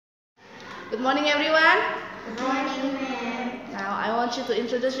Good morning, everyone. Good morning, ma'am. Now I want you to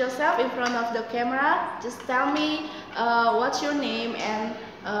introduce yourself in front of the camera. Just tell me what's your name and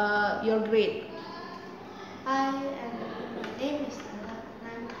your grade. My name is Stella.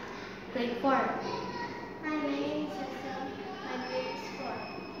 I'm grade 4. Hi, my name is Cecil. My grade is 4.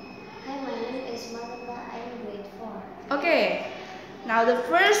 Hi, my name is Monica. I'm grade 4. Okay. Now the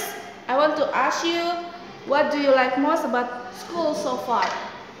first, I want to ask you, what do you like most about school so far?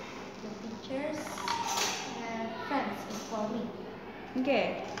 The teachers and friends for me.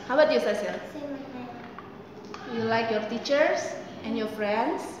 Okay. How about you, Cecil? Same with me. You like your teachers and your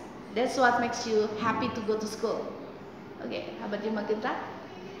friends? That's what makes you happy to go to school. Okay. How about you, Maginta?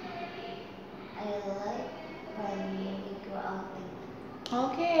 I like when we go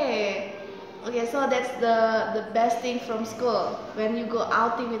outing. Okay. Okay, so that's the best thing from school when you go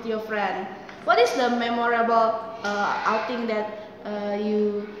outing with your friend. What is the memorable outing that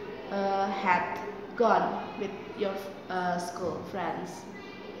you had gone with your school friends?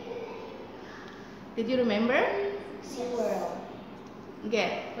 Did you remember? SeaWorld.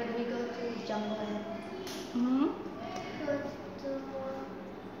 Okay. When we go to Jungle Land. Mm-hmm. Go to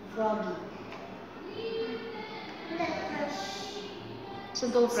Froggy.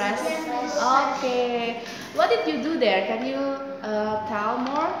 Sentul Fresh. Yes. Okay. What did you do there? Can you tell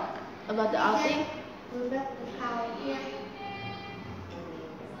more about the outing? We went to how here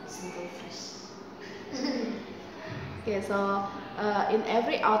Sentul Fresh. Okay, so in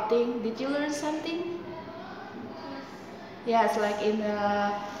every outing, did you learn something? Yes, like in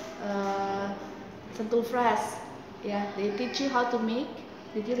Sentul Fresh. Yeah, they teach you how to make.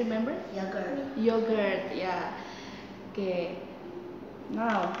 Did you remember? Yogurt. Yogurt. Yeah. Okay.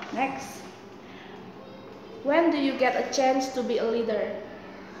 Now, next. When do you get a chance to be a leader?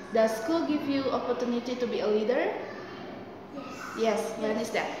 Does school give you opportunity to be a leader? Yes. Yes. When is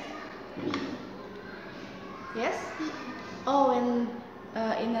that? Yes? Oh, when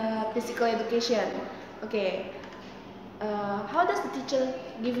in physical education. Okay. How does the teacher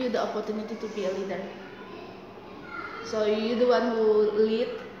give you the opportunity to be a leader? So you the one who lead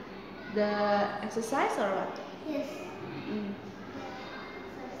the exercise or what? Yes. Mm.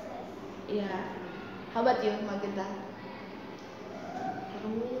 Yeah. How about you, Magenta? For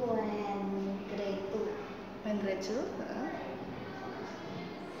me, when grade 2. When grade 2?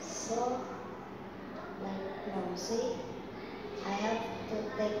 So, like mom say, I have to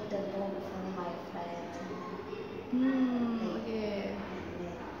take the book from my friends Okay.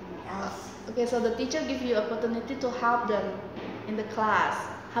 and else. Okay, so the teacher give you opportunity to help them in the class.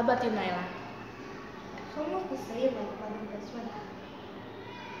 How about you, Naila? It's almost the same like one this one.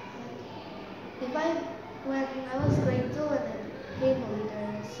 If I when I was grade 2 and I became a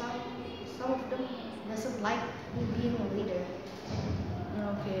leader, some of them doesn't like me being a leader.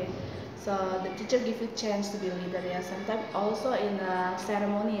 Okay, so the teacher give you chance to be a leader. Yeah, sometimes also in a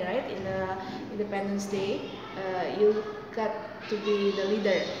ceremony, right? In the Independence Day, you got to be the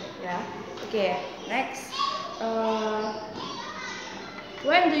leader. Yeah. Okay. Next.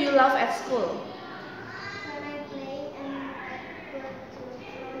 When do you laugh at school? When I play and I go to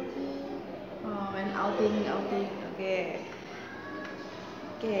Froggy. Oh, when outing. Okay.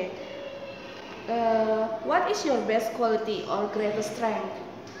 Okay. What is your best quality or greatest strength?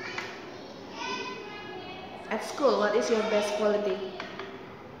 At school, what is your best quality?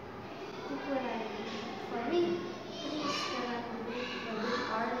 For me, it's when I'm doing the good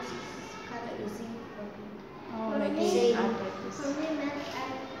arts, it's kind of easy for me. Oh, For making me, art practice. for me, math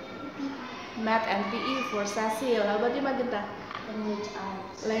and PE. Math and PE for Cecil. How about you, Magenta? Language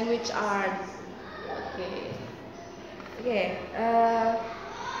arts. Language arts. Okay. Okay.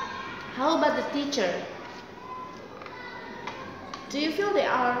 How about the teacher? Do you feel they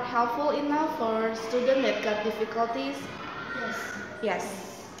are helpful enough for students that got difficulties? Yes.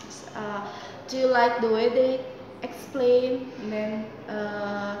 Yes. Uh, do you like the way they explain and then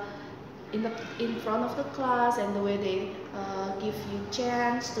in front of the class and the way they give you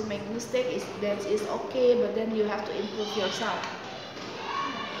chance to make mistake is okay, but then you have to improve yourself.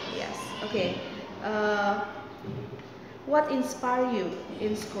 Yes. Okay. Uh, what inspire you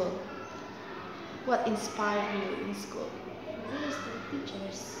in school? What inspire you in school? For me, it's the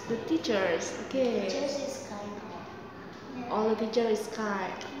teachers. The teachers. Okay. Teachers is kind. All the teacher is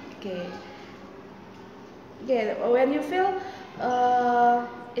kind. Okay. Okay. When you feel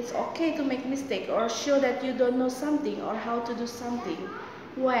it's okay to make mistake or show that you don't know something or how to do something,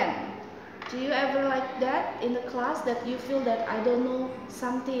 when? Do you ever like that in the class that you feel that I don't know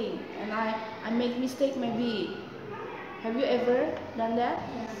something and I make mistake maybe? Have you ever done that?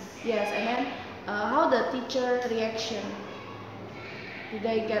 Yes. Yes. And then how the teacher reaction? Do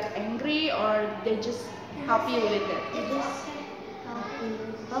they get angry or they just happy with it? It just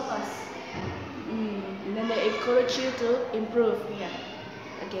help us. And then they encourage you to improve. Yeah.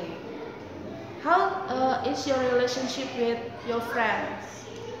 Okay. How is your relationship with your friends?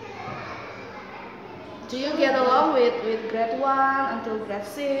 Do you get along with grade 1 until grade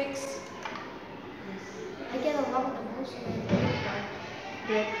 6? I get along the most with grade 4.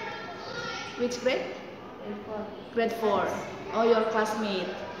 Grade, which grade? Grade 4. Grade 4. Oh, your classmate.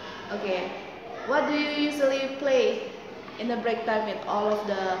 Okay. What do you usually play in the break time with all of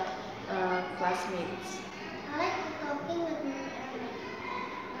the classmates? I like talking with my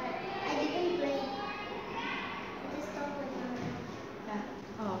I didn't play. I just talk with my Yeah.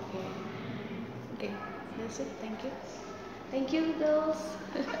 Oh, okay. Okay. That's it. Thank you. Thank you, girls.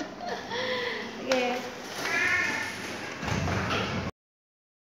 Okay.